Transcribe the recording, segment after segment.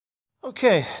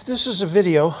Okay, this is a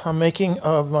video I'm making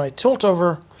of my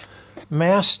tiltover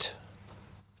mast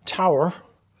tower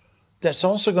that's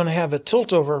also going to have a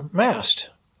tiltover mast.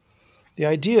 The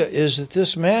idea is that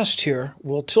this mast here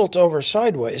will tilt over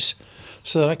sideways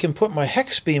so that I can put my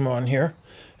hex beam on here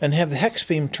and have the hex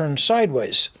beam turn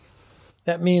sideways.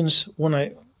 That means when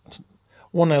I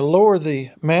lower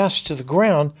the mast to the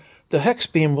ground, the hex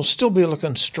beam will still be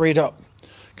looking straight up,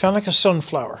 kind of like a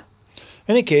sunflower.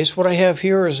 In any case, what I have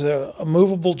here is a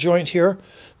movable joint here.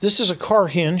 This is a car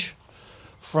hinge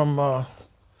from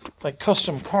like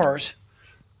custom cars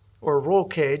or roll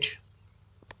cage.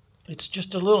 It's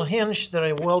just a little hinge that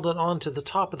I welded onto the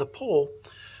top of the pole,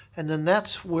 and then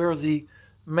that's where the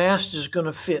mast is going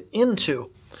to fit into.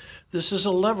 This is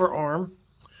a lever arm,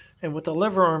 and what the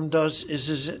lever arm does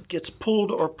is it gets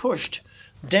pulled or pushed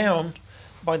down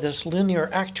by this linear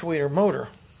actuator motor.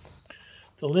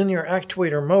 The linear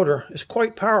actuator motor is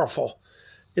quite powerful.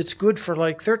 It's good for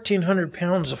like 1,300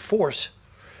 pounds of force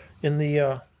in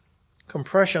the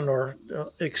compression or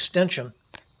extension.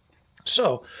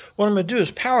 So what I'm going to do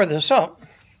is power this up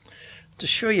to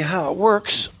show you how it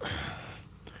works,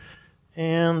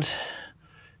 and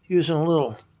using a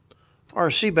little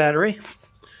RC battery.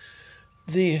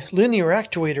 The linear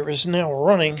actuator is now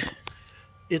running.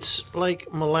 It's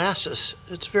like molasses.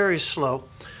 It's very slow.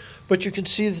 But you can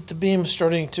see that the beam is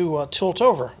starting to tilt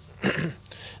over.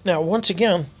 Now, once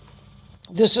again,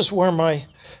 this is where my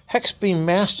hex beam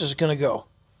mast is going to go.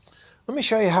 Let me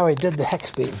show you how I did the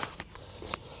hex beam.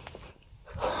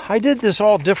 I did this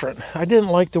all different. I didn't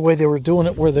like the way they were doing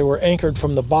it where they were anchored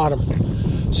from the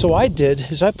bottom. So I did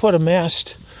is I put a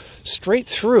mast straight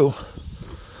through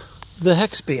the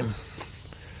hex beam.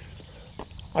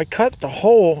 I cut the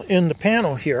hole in the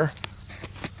panel here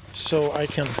so I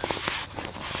can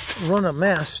run a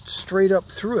mast straight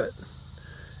up through it.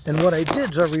 And what I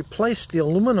did is I replaced the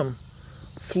aluminum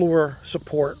floor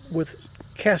support with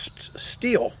cast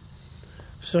steel.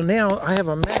 So now I have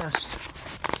a mast,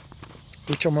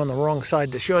 which I'm on the wrong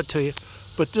side to show it to you,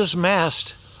 but this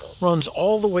mast runs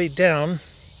all the way down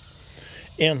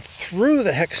and through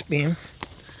the hex beam.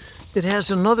 It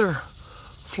has another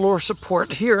floor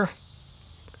support here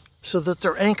so that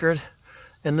they're anchored,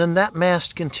 and then that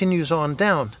mast continues on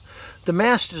down. The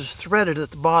mast is threaded at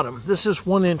the bottom. This is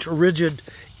 1-inch rigid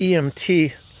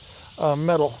EMT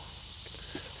metal.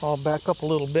 I'll back up a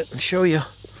little bit and show you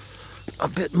a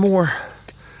bit more.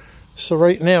 So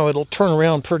right now it'll turn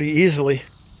around pretty easily.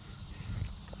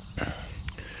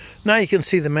 Now you can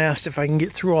see the mast if I can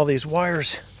get through all these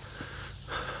wires.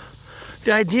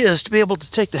 The idea is to be able to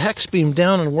take the hex beam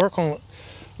down and work on it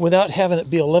without having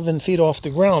it be 11 feet off the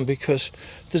ground, because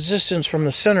the distance from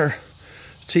the center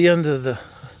to the end of the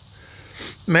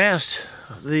mast,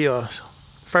 the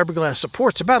fiberglass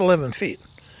support's about 11 feet.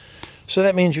 So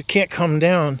that means you can't come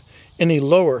down any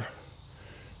lower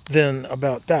than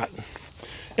about that.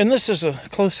 And this is a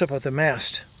close-up of the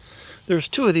mast. There's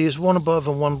two of these, one above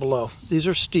and one below. These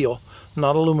are steel,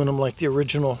 not aluminum like the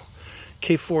original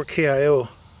K4 KIO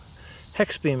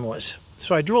hex beam was.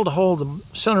 So I drilled a hole in the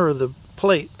center of the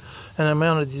plate and I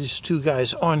mounted these two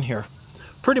guys on here,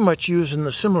 pretty much using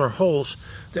the similar holes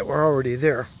that were already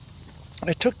there.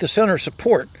 I took the center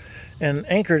support and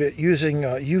anchored it using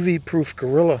UV-proof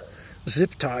Gorilla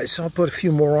zip ties. I'll put a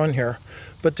few more on here,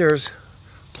 but there's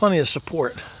plenty of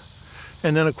support.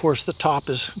 And then, of course, the top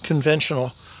is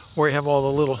conventional, where you have all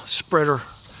the little spreader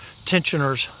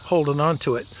tensioners holding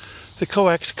onto it. The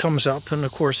coax comes up and,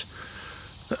 of course,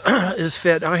 is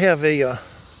fed. I have a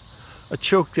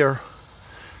choke there.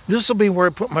 This will be where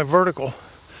I put my vertical.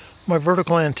 My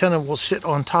vertical antenna will sit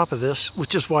on top of this,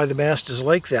 which is why the mast is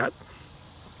like that.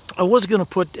 I was going to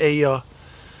put a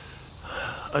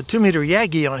 2-meter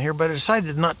Yagi on here, but I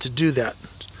decided not to do that.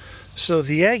 So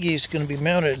the Yagi is going to be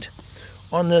mounted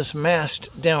on this mast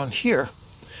down here.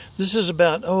 This is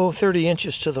about 30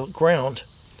 inches to the ground.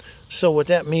 So what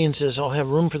that means is I'll have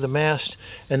room for the mast,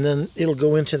 and then it'll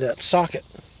go into that socket.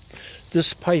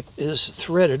 This pipe is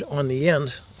threaded on the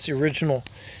end. It's the original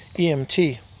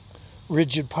EMT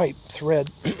rigid pipe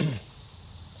thread.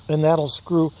 And that'll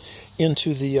screw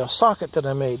into the socket that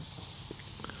I made.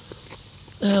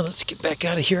 Now let's get back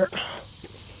out of here.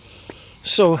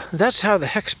 So that's how the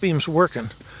hex beam's working.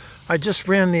 I just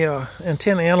ran the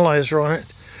antenna analyzer on it,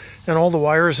 and all the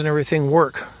wires and everything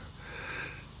work.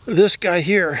 This guy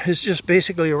here is just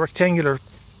basically a rectangular,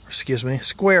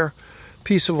 square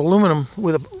piece of aluminum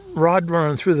with a rod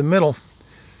running through the middle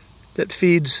that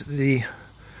feeds the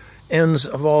ends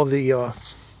of all the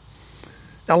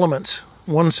elements.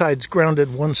 One side's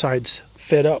grounded, one side's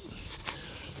fed up.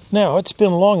 Now, it's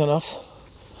been long enough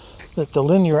that the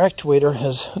linear actuator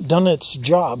has done its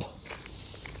job.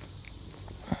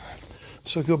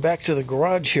 So go back to the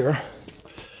garage here,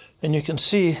 and you can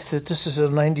see that this is a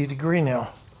 90 degree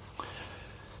now.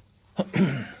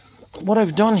 What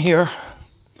I've done here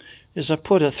is I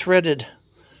put a threaded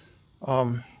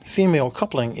female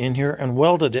coupling in here and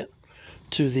welded it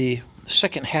to the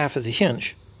second half of the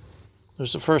hinge.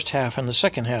 There's the first half and the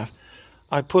second half.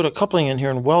 I put a coupling in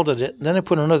here and welded it. Then I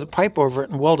put another pipe over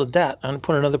it and welded that. And I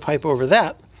put another pipe over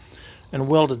that and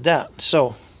welded that.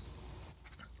 So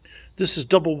this is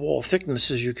double wall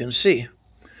thickness, as you can see.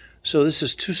 So this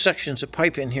is 2 sections of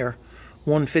pipe in here,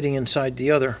 one fitting inside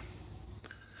the other.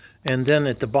 And then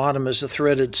at the bottom is a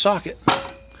threaded socket.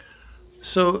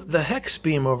 So the hex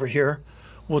beam over here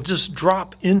will just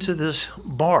drop into this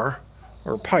bar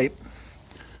or pipe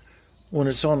when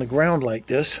it's on the ground like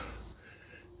this.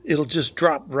 It'll just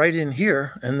drop right in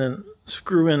here and then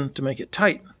screw in to make it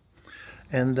tight.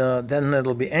 And then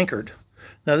it'll be anchored.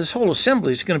 Now this whole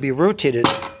assembly is going to be rotated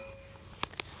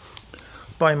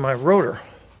by my rotor.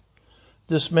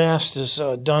 This mast is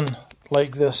done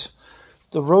like this.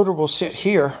 The rotor will sit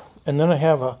here, and then I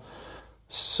have a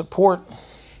support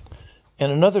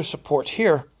and another support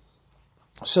here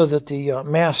so that the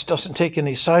mast doesn't take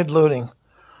any side loading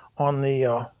on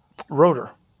the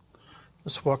rotor.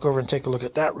 Let's walk over and take a look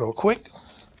at that real quick.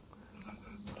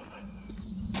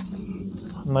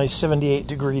 Nice 78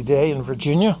 degree day in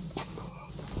Virginia.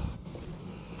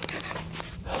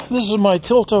 This is my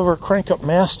tilt-over crank-up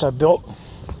mast I built.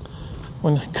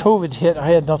 When COVID hit,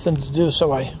 I had nothing to do,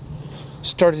 so I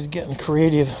started getting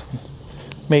creative.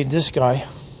 Made this guy.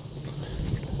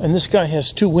 And this guy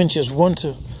has 2 winches, one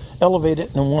to elevate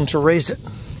it and one to raise it.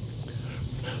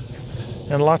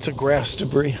 And lots of grass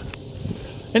debris.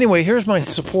 Anyway, here's my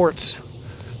supports.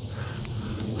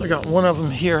 I got one of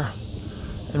them here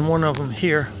and one of them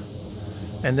here.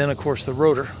 And then, of course, the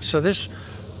rotor. So this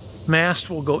mast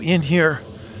will go in here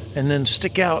and then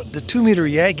stick out. The 2 meter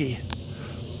Yagi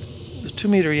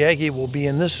will be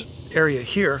in this area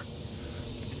here.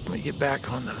 Let me get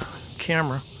back on the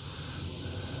camera.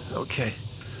 Okay,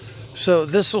 so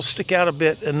this will stick out a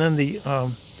bit, and then the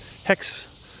hex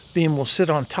beam will sit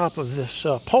on top of this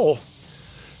pole,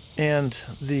 and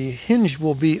the hinge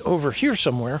will be over here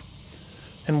somewhere.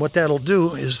 And what that'll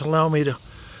do is allow me to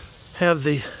have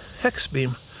the hex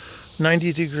beam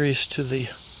 90 degrees to the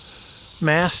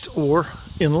mast or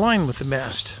in line with the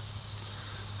mast.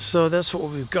 So that's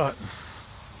what we've got.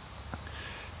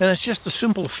 And it's just a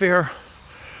simple affair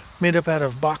made up out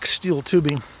of box steel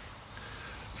tubing,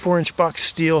 4-inch box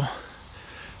steel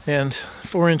and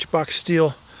 4-inch box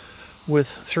steel with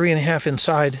 3.5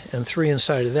 inside and 3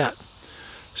 inside of that.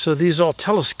 So these all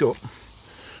telescope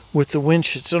with the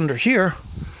winch that's under here,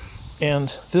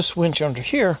 and this winch under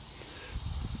here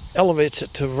elevates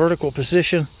it to vertical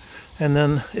position, and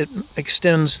then it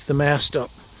extends the mast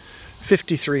up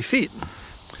 53 feet.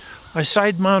 I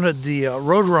side mounted the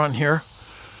rotor on here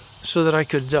so that I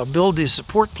could build these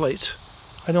support plates.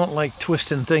 I don't like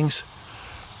twisting things,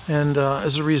 and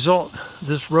as a result,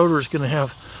 this rotor is going to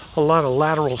have a lot of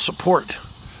lateral support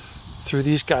through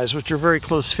these guys, which are very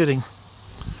close fitting.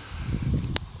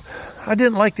 I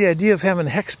didn't like the idea of having a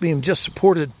hex beam just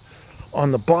supported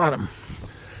on the bottom,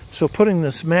 so putting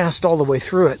this mast all the way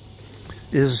through it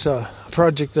is a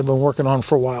project I've been working on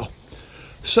for a while.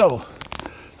 So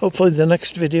hopefully the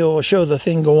next video will show the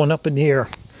thing going up in the air.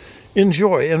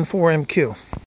 Enjoy, N4MQ.